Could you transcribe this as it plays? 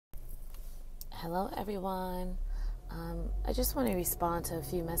Hello, everyone. I just want to respond to a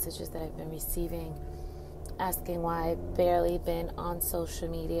few messages that I've been receiving asking why I've barely been on social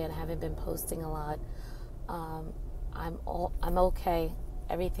media and haven't been posting a lot. I'm okay.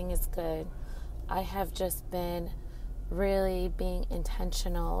 Everything is good. I have just been really being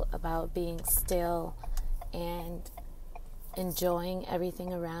intentional about being still and enjoying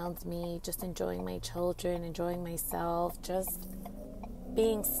everything around me, just enjoying my children, enjoying myself, just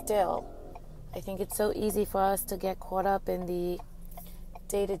being still. I think it's so easy for us to get caught up in the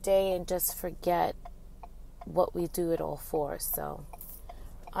day-to-day and just forget what we do it all for. So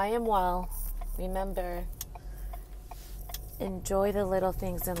I am well. Remember, enjoy the little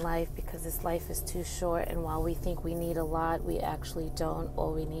things in life because this life is too short, and while we think we need a lot, we actually don't.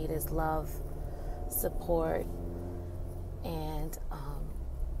 All we need is love, support, and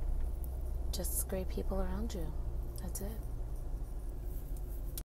just great people around you. That's it.